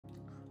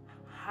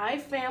Hi,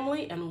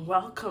 family, and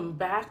welcome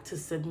back to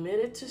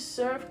Submitted to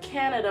Serve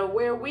Canada,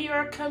 where we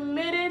are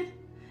committed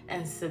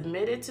and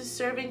submitted to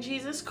serving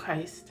Jesus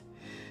Christ,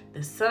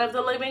 the Son of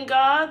the living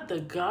God, the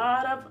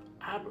God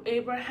of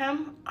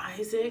Abraham,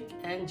 Isaac,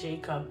 and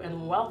Jacob.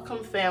 And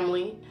welcome,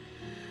 family,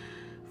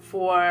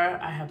 for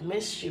I have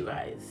missed you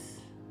guys,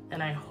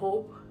 and I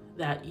hope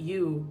that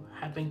you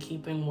have been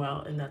keeping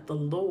well and that the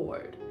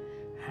Lord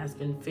has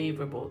been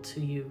favorable to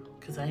you,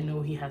 because I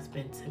know He has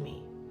been to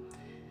me.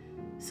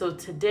 So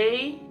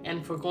today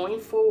and for going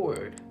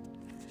forward,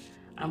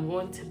 I'm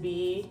going to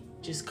be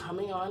just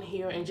coming on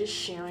here and just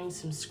sharing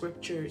some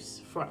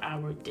scriptures for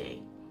our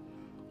day.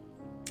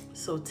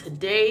 So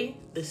today,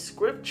 the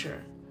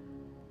scripture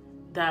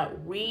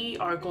that we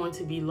are going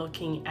to be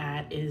looking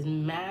at is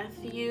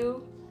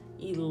Matthew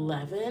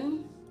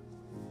 11,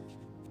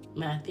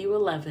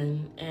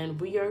 and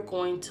we are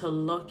going to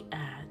look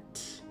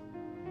at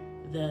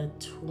the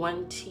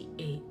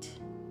 28.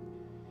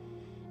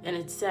 And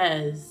it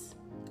says,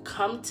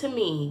 "Come to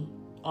me,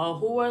 all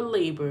who are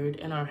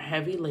labored and are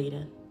heavy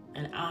laden,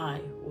 and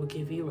I will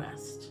give you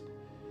rest.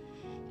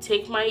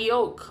 Take my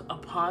yoke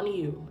upon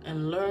you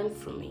and learn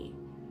from me,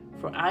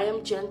 for I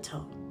am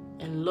gentle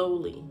and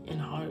lowly in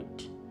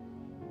heart,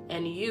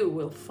 and you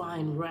will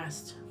find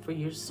rest for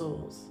your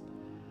souls.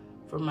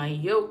 For my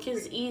yoke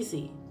is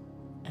easy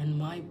and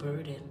my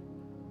burden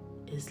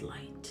is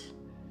light."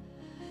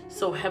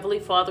 So, Heavenly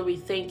Father, we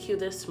thank you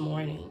this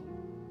morning.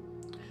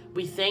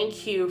 We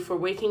thank you for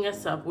waking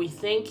us up. We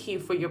thank you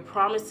for your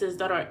promises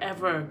that are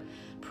ever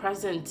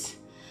present,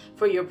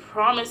 for your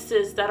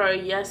promises that are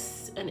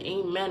yes and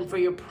amen, for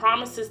your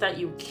promises that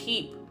you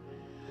keep.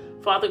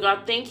 Father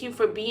God, thank you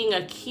for being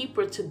a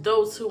keeper to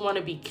those who want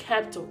to be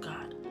kept, oh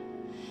God.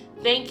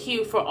 Thank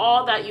you for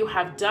all that you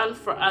have done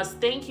for us.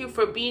 Thank you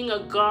for being a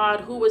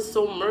God who is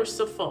so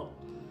merciful.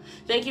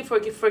 Thank you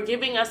for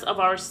forgiving us of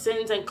our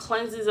sins and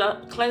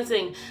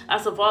cleansing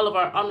us of all of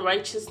our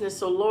unrighteousness.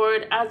 So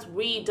Lord, as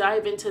we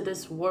dive into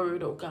this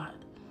word, oh God,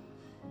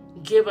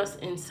 give us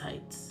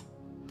insights.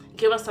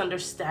 Give us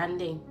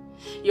understanding.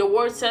 Your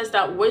word says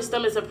that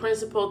wisdom is a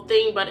principal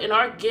thing, but in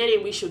our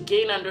getting, we should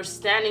gain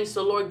understanding.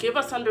 So Lord, give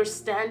us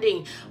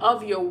understanding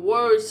of your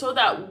word so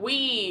that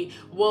we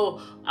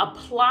will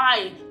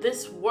apply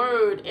this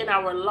word in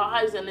our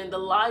lives and in the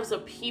lives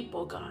of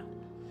people, God,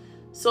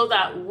 so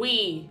that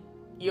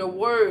your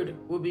word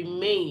will be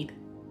made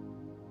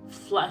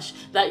flesh,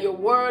 that your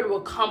word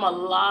will come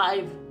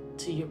alive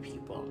to your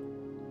people,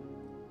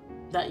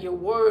 that your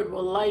word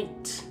will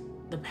light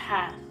the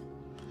path.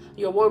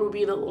 Your word will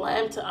be the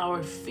lamp to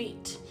our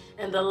feet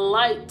and the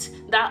light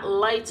that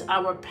lights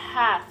our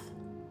path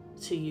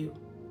to you.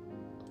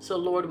 So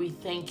Lord, we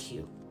thank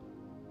you.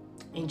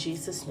 In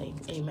Jesus' name,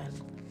 amen.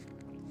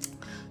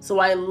 So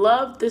I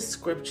love this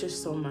scripture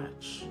so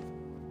much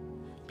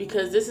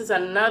because this is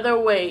another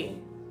way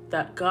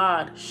that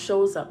God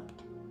shows up,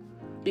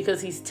 because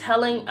he's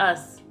telling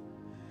us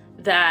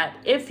that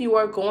if you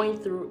are going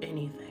through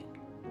anything,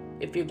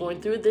 if you're going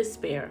through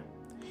despair,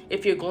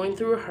 if you're going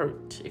through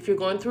hurt, if you're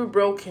going through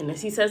brokenness,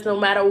 he says, no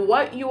matter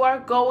what you are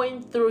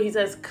going through, he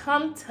says,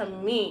 come to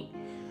me,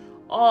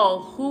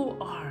 all who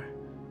are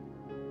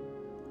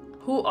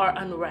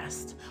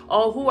unrest,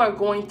 all who are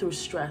going through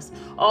stress,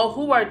 all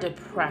who are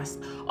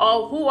depressed,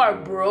 all who are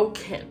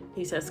broken.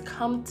 He says,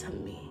 come to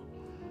me,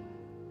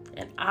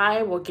 and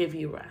I will give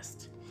you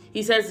rest.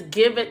 He says,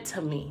 give it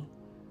to me.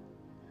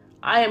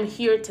 I am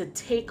here to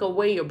take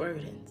away your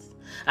burdens.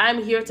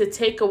 I'm here to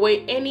take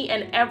away any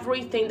and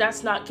everything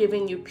that's not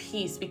giving you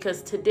peace,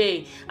 because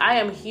today I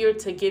am here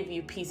to give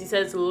you peace. He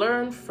says,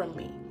 learn from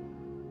me.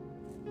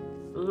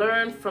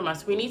 Learn from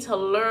us. We need to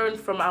learn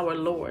from our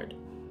Lord.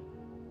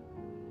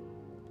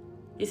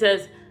 He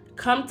says,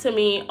 come to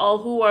me, all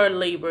who are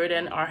labored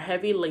and are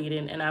heavy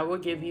laden, and I will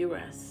give you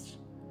rest.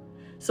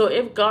 So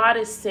if God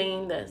is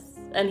saying this,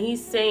 and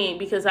he's saying,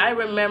 because I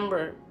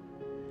remember,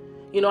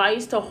 I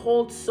used to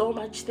hold so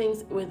much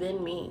things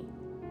within me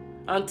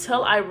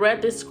until I read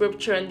this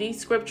scripture, and these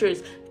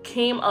scriptures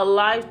came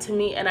alive to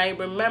me. And I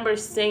remember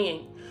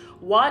saying,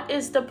 what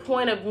is the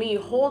point of me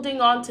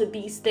holding on to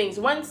these things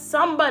when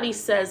somebody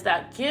says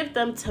that, give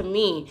them to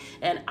me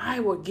and I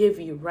will give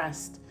you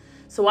rest?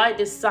 So I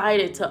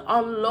decided to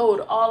unload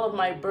all of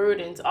my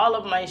burdens, all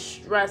of my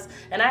stress.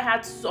 And I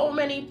had so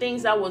many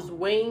things that was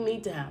weighing me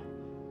down.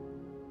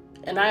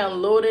 And I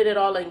unloaded it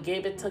all and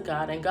gave it to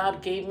God. And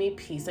God gave me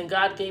peace. And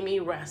God gave me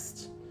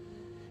rest.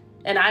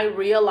 And I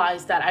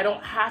realized that I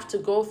don't have to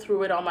go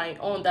through it on my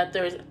own.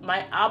 That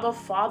my Abba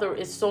Father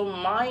is so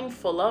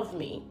mindful of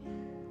me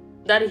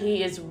that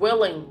he is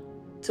willing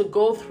to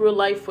go through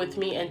life with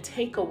me and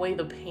take away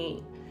the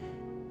pain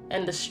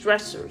and the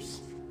stressors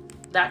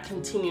that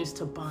continues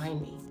to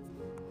bind me.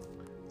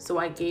 So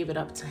I gave it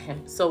up to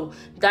him. So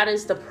that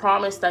is the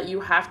promise that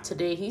you have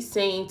today. He's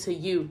saying to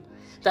you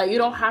that you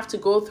don't have to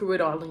go through it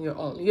all on your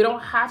own. You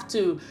don't have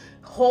to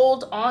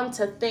hold on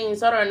to things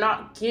that are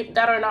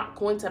not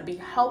going to be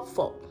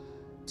helpful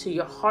to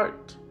your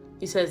heart.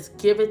 He says,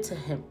 give it to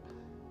him.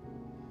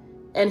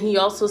 And he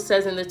also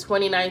says in the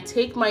 29,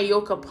 take my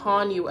yoke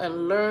upon you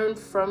and learn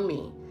from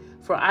me,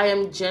 For I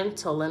am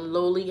gentle and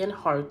lowly in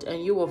heart,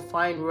 and you will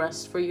find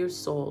rest for your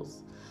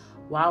souls.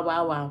 Wow,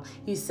 wow, wow.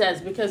 He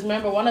says, because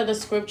remember, one of the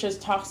scriptures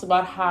talks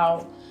about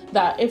how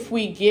that if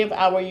we give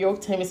our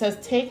yoke to him, it says,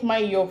 take my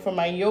yoke, for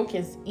my yoke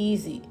is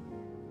easy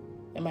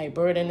and my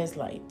burden is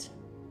light.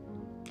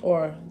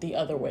 Or the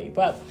other way.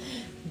 But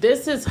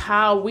this is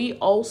how we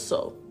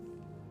also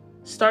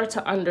start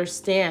to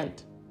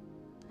understand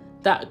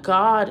that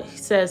God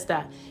says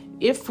that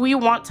if we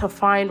want to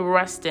find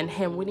rest in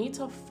him, we need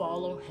to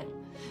follow him.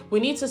 We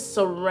need to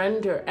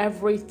surrender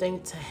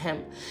everything to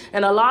him.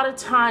 And a lot of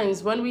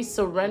times when we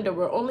surrender,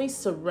 we're only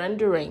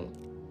surrendering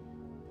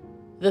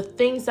the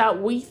things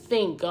that we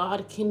think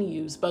God can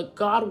use, but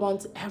God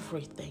wants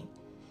everything.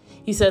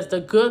 He says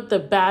the good, the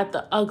bad,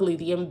 the ugly,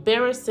 the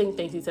embarrassing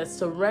things. He says,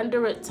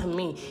 surrender it to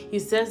me. He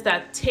says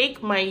that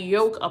take my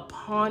yoke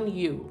upon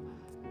you.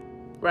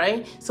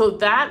 Right? So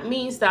that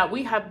means that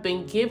we have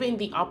been given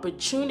the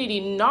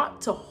opportunity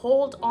not to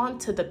hold on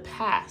to the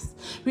past.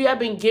 We have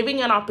been given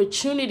an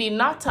opportunity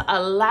not to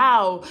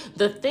allow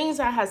the things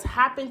that has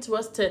happened to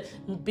us to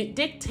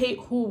dictate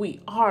who we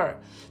are.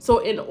 So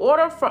in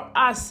order for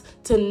us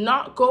to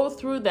not go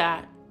through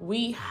that,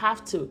 we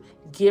have to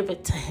give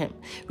it to him.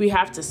 We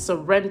have to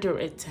surrender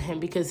it to him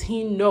because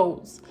he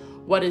knows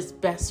what is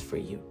best for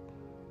you.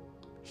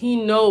 He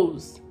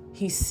knows.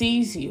 He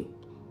sees you.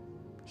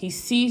 He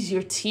sees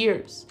your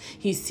tears.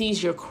 He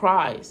sees your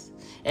cries.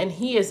 And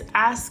he is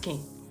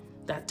asking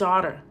that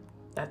daughter,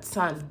 that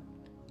son,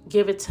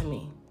 give it to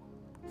me.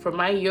 For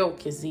my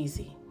yoke is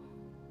easy.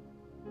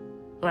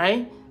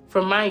 Right?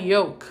 For my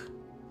yoke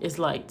is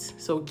light.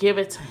 So give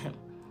it to him.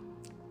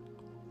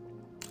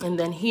 And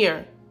then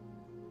here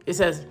it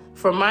says,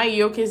 for my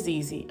yoke is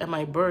easy and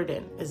my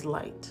burden is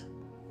light.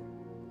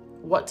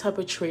 What type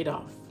of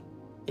trade-off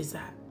is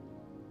that?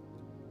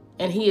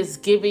 And he is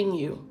giving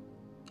you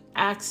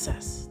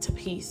access to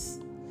peace.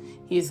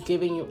 He is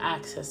giving you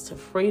access to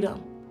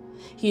freedom.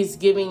 He is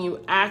giving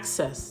you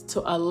access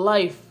to a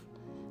life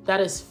that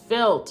is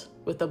filled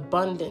with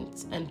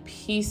abundance and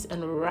peace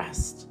and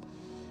rest.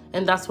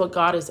 And that's what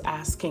God is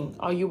asking.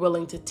 Are you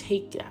willing to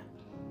take that?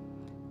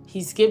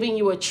 He's giving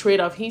you a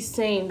trade-off. He's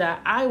saying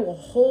that I will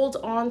hold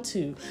on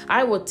to,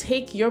 I will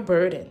take your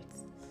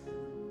burdens,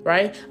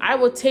 right? I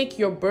will take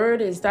your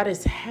burdens that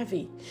is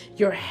heavy,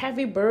 your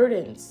heavy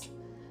burdens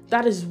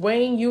that is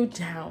weighing you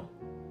down,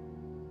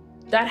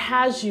 that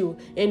has you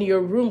in your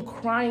room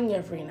crying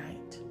every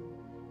night.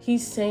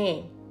 He's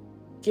saying,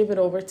 give it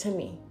over to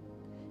me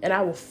and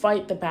I will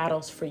fight the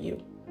battles for you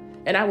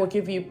and I will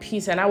give you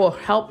peace and I will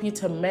help you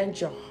to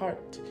mend your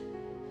heart.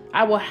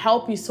 I will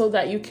help you so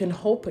that you can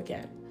hope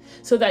again,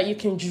 so that you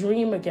can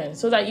dream again,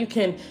 so that you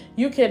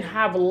can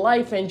have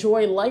life,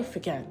 enjoy life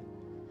again.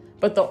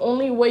 But the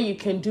only way you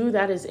can do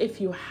that is if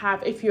you're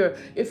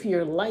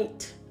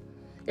light,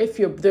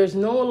 there's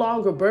no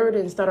longer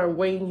burdens that are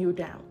weighing you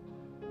down.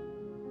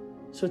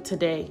 So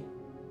today,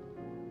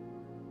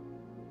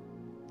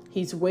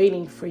 he's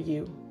waiting for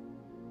you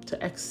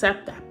to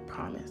accept that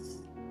promise,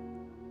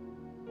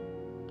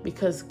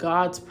 because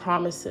God's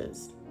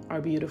promises are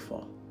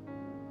beautiful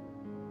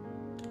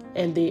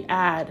and they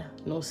add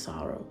no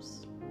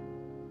sorrows.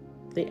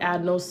 They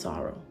add no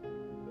sorrow.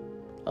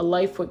 A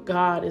life with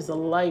God is a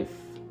life,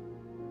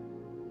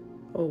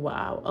 oh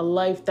wow, a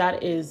life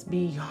that is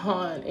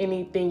beyond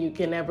anything you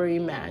can ever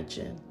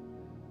imagine.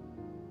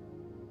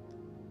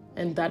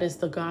 And that is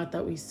the God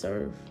that we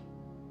serve.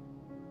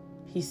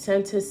 He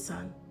sent his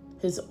son,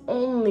 his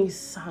only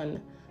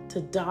son, to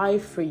die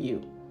for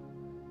you.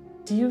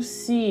 Do you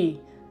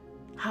see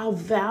how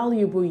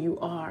valuable you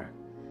are?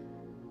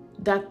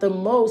 That the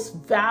most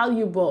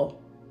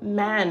valuable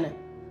man,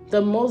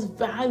 the most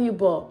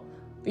valuable,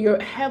 your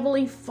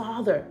heavenly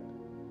Father,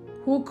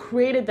 who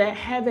created the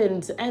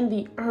heavens and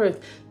the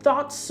earth,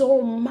 thought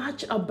so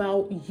much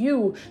about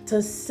you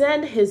to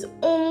send his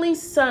only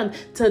son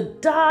to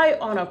die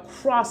on a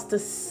cross, to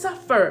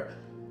suffer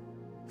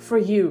for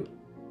you.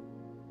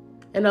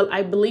 And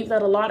I believe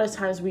that a lot of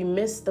times we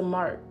miss the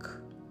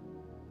mark.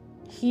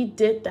 He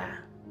did that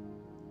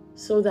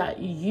so that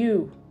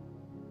you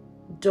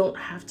don't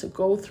have to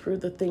go through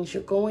the things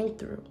you're going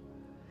through.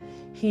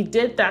 He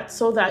did that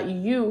so that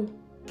you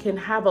can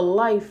have a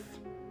life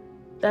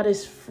that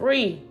is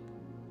free.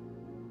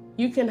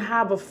 You can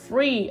have a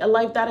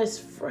life that is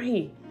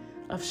free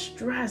of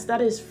stress,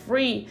 that is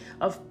free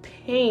of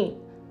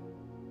pain.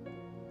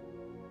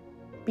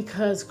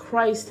 Because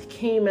Christ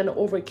came and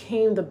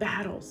overcame the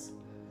battles.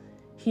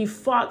 He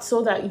fought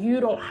so that you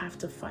don't have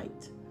to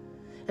fight.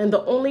 And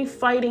the only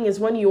fighting is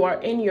when you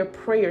are in your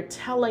prayer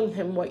telling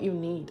him what you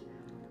need.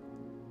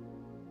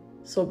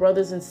 So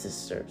brothers and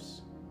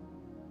sisters,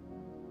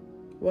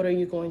 what are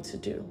you going to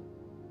do?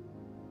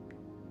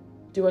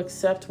 Do you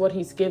accept what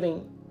he's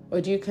giving?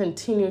 Or do you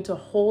continue to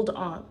hold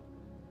on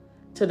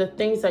to the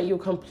things that you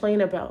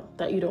complain about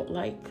that you don't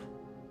like?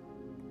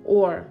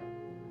 Or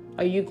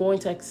are you going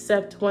to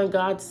accept when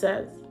God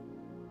says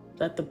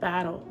that the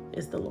battle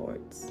is the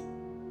Lord's?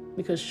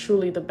 Because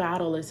truly the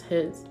battle is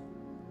his.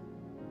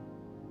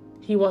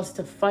 He wants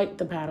to fight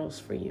the battles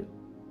for you.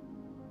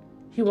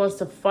 He wants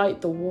to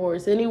fight the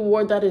wars. Any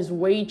war that is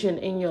waging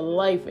in your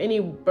life, any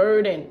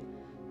burden,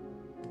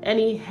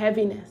 any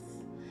heaviness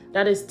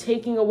that is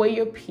taking away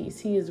your peace,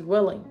 he is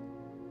willing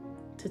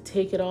to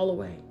take it all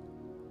away.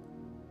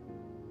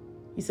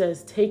 He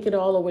says, take it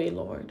all away,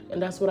 Lord.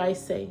 And that's what I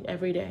say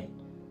every day.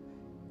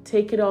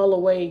 Take it all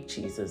away,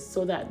 Jesus,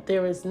 so that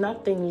there is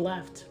nothing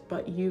left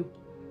but you.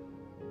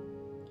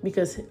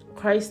 Because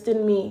Christ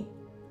in me,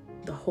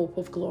 the hope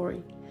of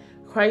glory.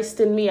 Christ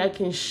in me, I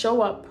can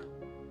show up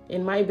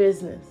in my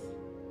business,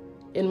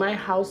 in my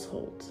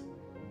household.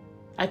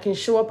 I can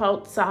show up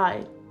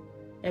outside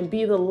and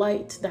be the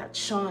light that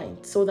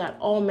shines so that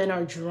all men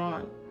are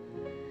drawn.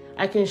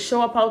 I can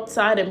show up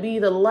outside and be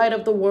the light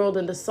of the world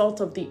and the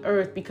salt of the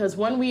earth, because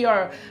when we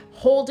are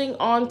holding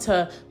on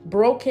to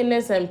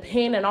brokenness and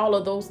pain and all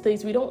of those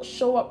things, we don't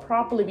show up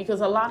properly,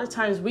 because a lot of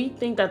times we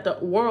think that the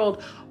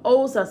world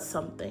owes us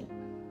something.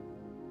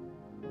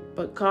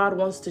 But God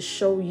wants to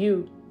show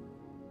you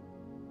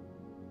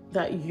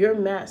that your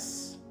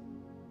mess,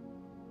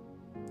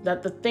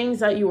 that the things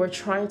that you are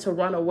trying to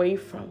run away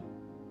from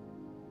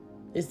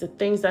is the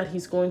things that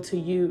he's going to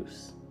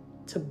use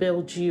to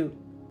build you,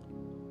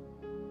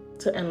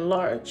 to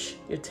enlarge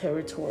your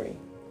territory.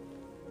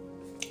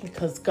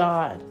 Because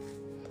God,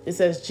 it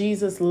says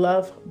Jesus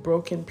loved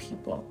broken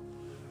people,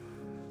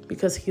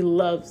 because he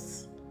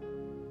loves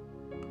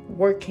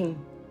working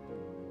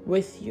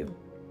with you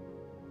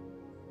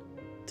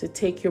to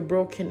take your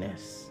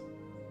brokenness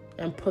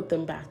and put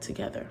them back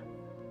together.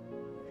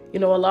 You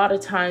know, a lot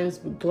of times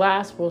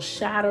glass will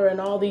shatter and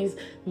all these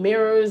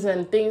mirrors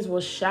and things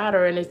will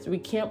shatter, and we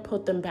can't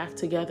put them back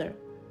together.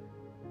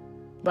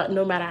 But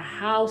no matter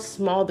how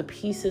small the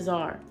pieces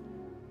are,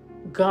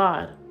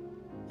 God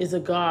is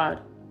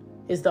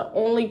the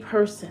only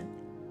person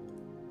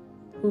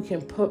who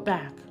can put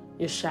back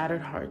your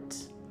shattered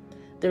hearts.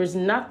 There is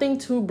nothing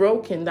too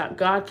broken that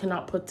God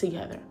cannot put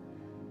together.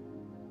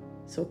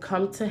 So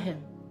come to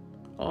him,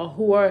 all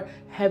who are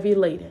heavy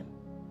laden,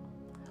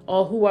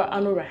 all who are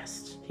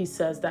unrest. He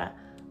says that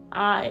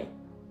I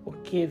will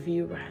give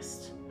you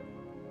rest.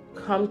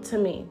 Come to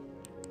me,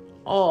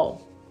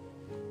 all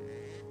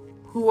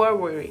who are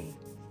weary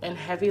and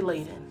heavy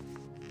laden,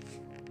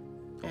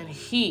 and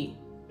he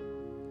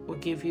will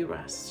give you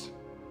rest.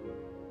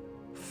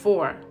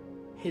 For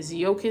his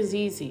yoke is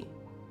easy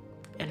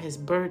and his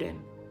burden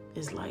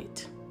is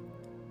light.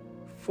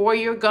 For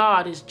your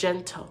God is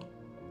gentle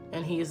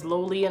and he is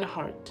lowly in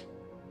heart,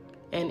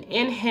 and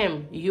in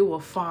him you will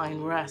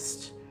find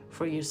rest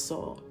for your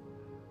soul.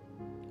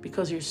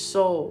 Because your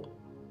soul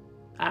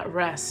at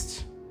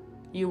rest,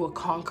 you will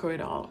conquer it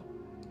all.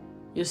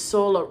 Your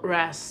soul at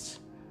rest,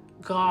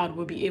 God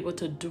will be able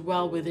to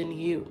dwell within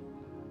you.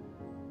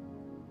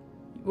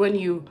 When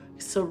you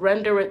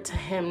surrender it to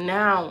him,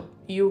 now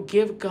you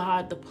give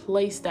God the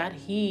place that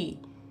he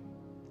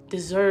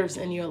deserves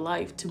in your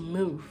life to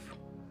move,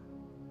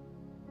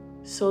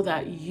 so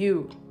that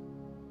you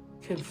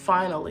can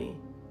finally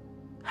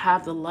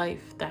have the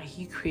life that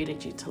he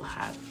created you to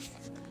have.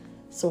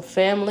 So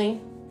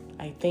family,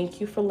 I thank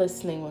you for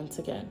listening once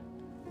again.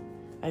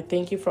 I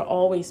thank you for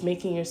always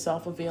making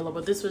yourself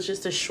available. This was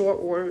just a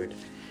short word,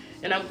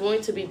 and I'm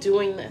going to be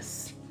doing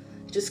this.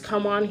 Just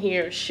come on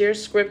here, share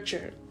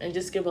scripture, and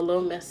just give a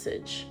little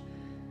message.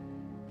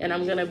 And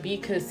I'm going to be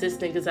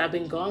consistent because I've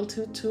been gone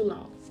too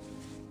long.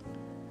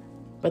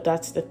 But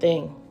that's the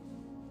thing.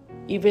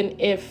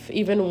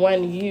 Even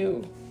when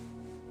you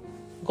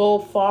go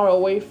far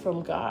away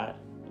from God,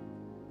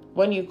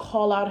 when you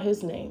call out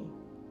his name,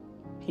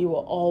 he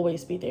will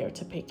always be there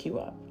to pick you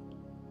up.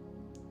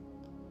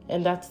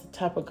 And that's the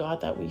type of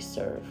God that we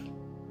serve.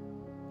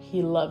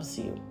 He loves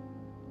you.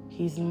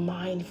 He's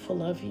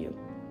mindful of you.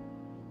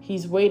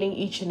 He's waiting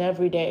each and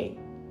every day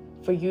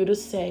for you to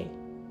say,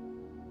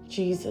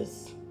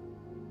 Jesus,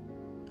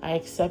 I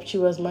accept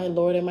you as my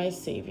Lord and my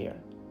Savior.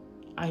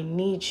 I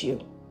need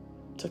you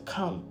to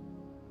come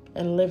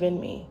and live in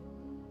me.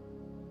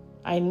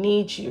 I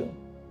need you.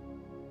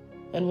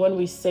 And when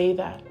we say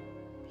that,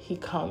 he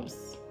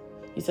comes.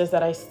 He says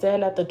that I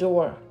stand at the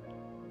door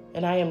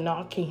and I am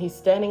knocking. He's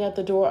standing at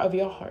the door of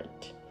your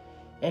heart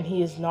and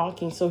he is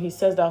knocking. So he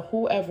says that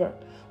whoever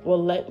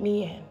will let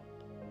me in,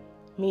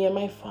 me and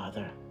my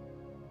Father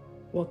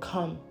will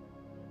come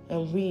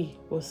and we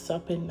will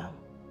sup in them.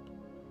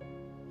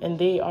 And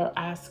they are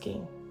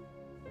asking,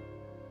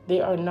 they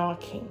are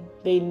knocking.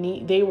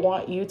 They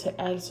want you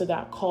to answer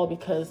that call,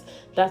 because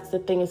that's the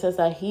thing. It says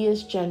that he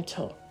is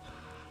gentle.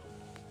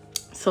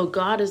 So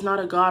God is not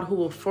a God who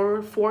will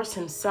force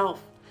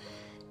himself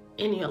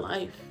in your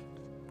life.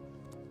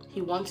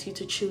 He wants you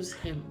to choose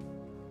him.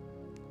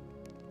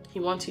 He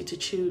wants you to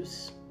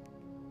choose.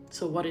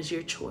 So what is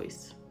your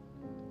choice?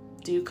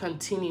 Do you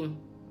continue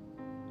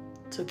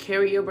to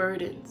carry your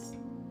burdens?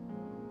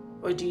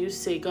 Or do you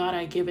say, God,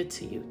 I give it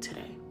to you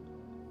today.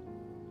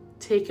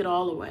 Take it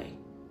all away.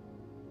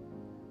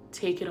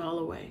 Take it all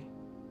away.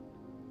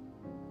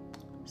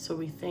 So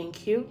we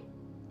thank you.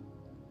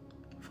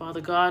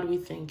 Father God, we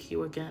thank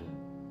you again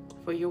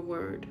for your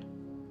word.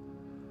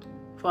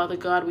 Father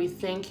God, we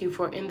thank you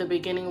for in the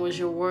beginning was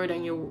your word,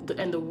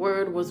 and the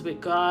word was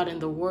with God,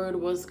 and the word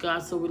was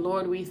God. So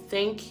Lord, we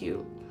thank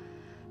you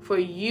for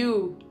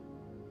you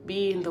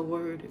being the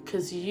word,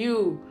 because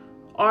you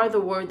are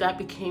the word that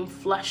became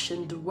flesh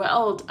and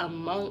dwelled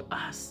among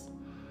us.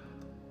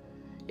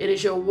 It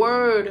is your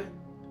word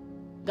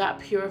that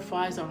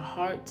purifies our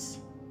hearts.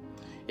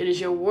 It is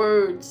your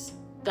words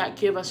that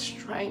give us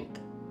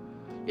strength.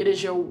 It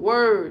is your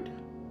word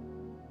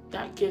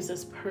that gives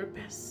us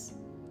purpose.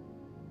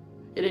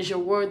 It is your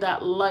word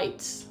that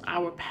lights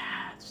our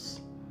paths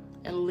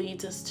and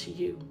leads us to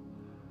you.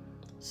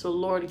 So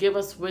Lord, give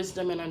us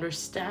wisdom and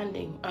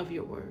understanding of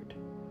your word.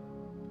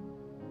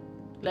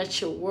 Let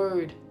your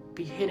word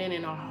be hidden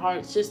in our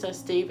hearts, just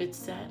as David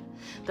said,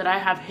 that I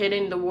have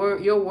hidden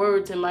your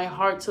words in my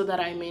heart so that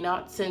I may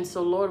not sin.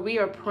 So Lord, we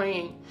are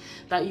praying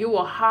that you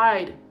will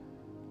hide,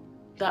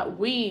 that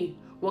we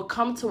will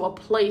come to a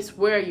place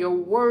where your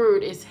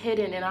word is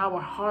hidden in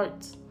our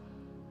hearts,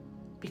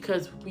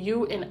 because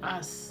you in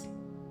us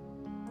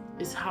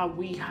is how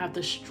we have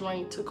the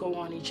strength to go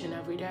on each and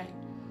every day.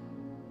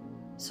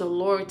 So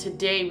Lord,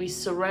 today we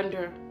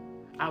surrender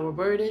our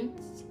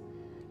burdens.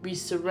 We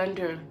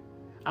surrender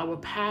our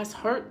past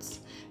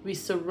hurts. We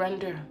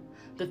surrender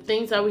the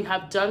things that we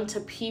have done to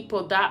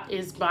people that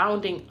is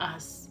bounding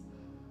us.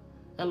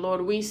 And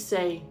Lord, we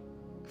say,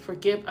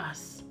 forgive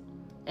us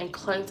and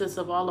cleanse us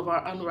of all of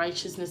our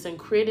unrighteousness, and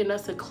create in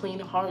us a clean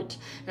heart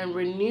and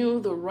renew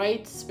the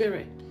right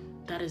spirit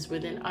that is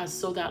within us,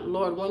 so that,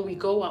 Lord, when we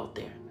go out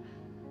there,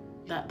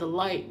 that the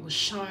light will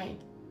shine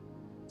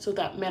so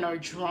that men are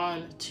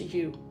drawn to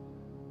you.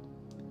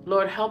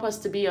 Lord, help us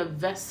to be a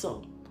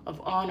vessel of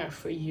honor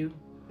for you.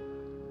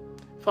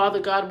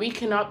 Father God, we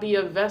cannot be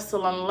a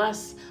vessel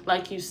unless,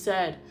 like you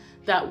said,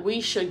 that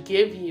we should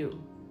give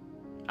you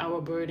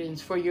our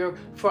burdens. For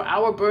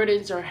our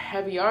burdens are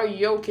heavy. Our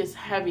yoke is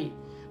heavy.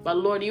 But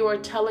Lord, you are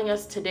telling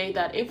us today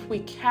that if we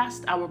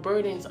cast our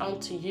burdens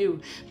unto you,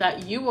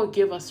 that you will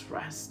give us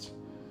rest.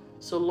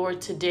 So Lord,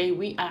 today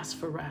we ask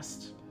for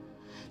rest.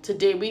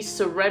 Today we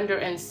surrender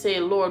and say,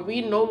 Lord,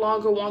 we no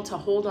longer want to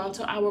hold on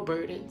to our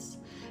burdens.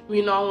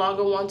 We no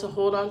longer want to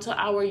hold on to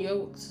our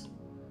yokes,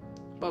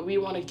 but we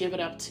want to give it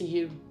up to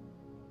you,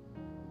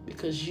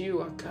 because you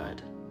are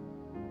good.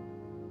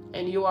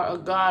 And you are a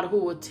God who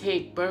will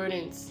take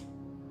burdens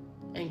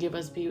and give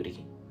us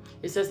beauty.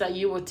 It says that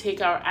you will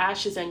take our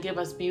ashes and give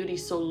us beauty.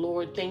 So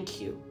Lord, thank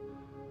you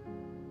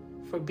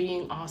for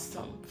being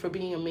awesome, for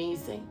being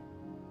amazing,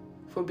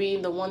 for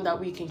being the one that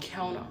we can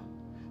count on,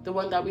 the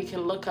one that we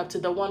can look up to,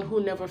 the one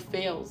who never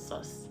fails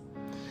us.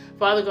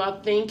 Father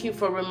God, thank you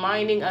for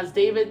reminding us.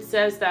 David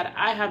says that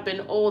I have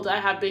been old, I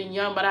have been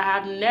young, but I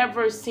have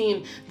never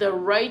seen the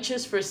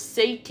righteous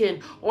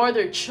forsaken or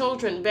their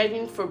children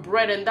begging for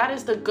bread. And that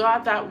is the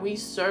God that we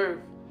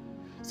serve.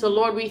 So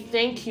Lord, we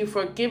thank you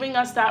for giving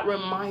us that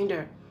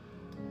reminder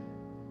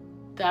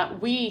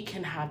that we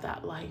can have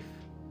that life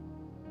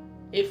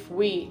if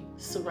we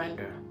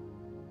surrender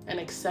and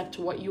accept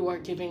what you are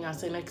giving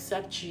us and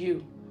accept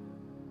you,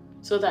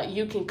 so that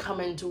you can come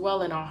and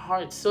dwell in our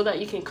hearts, so that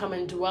you can come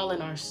and dwell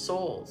in our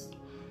souls.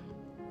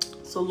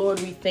 So Lord,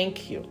 we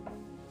thank you.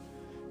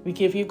 We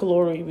give you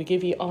glory. We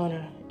give you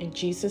honor. In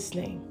Jesus'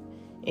 name,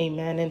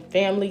 amen. And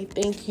family,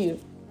 thank you.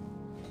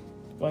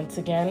 Once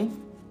again,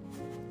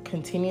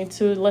 continue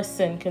to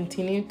listen,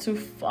 continue to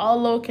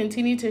follow,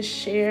 continue to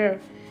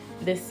share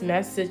this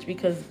message,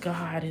 because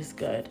God is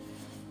good.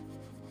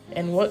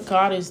 And what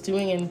God is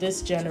doing in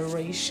this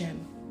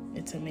generation,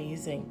 it's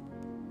amazing.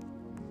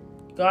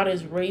 God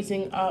is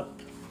raising up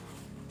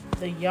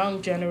the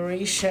young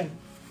generation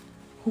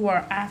who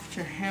are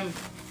after him.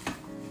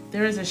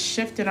 There is a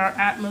shift in our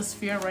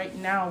atmosphere right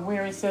now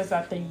where it says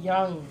that the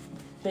young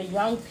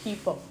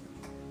people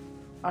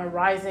are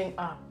rising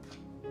up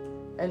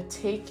and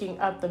taking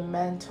up the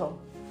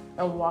mantle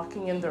and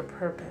walking in their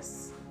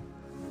purpose.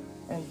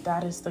 And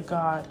that is the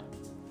God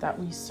that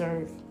we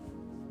serve.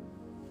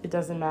 It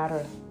doesn't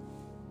matter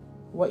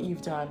what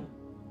you've done.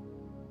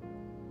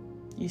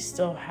 You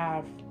still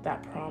have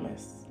that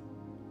promise,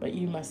 but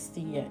you must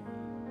see it.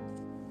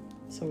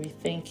 So we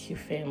thank you,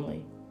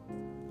 family.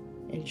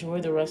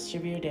 Enjoy the rest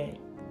of your day.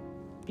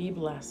 Be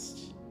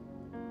blessed.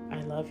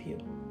 I love you.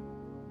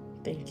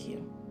 Thank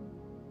you.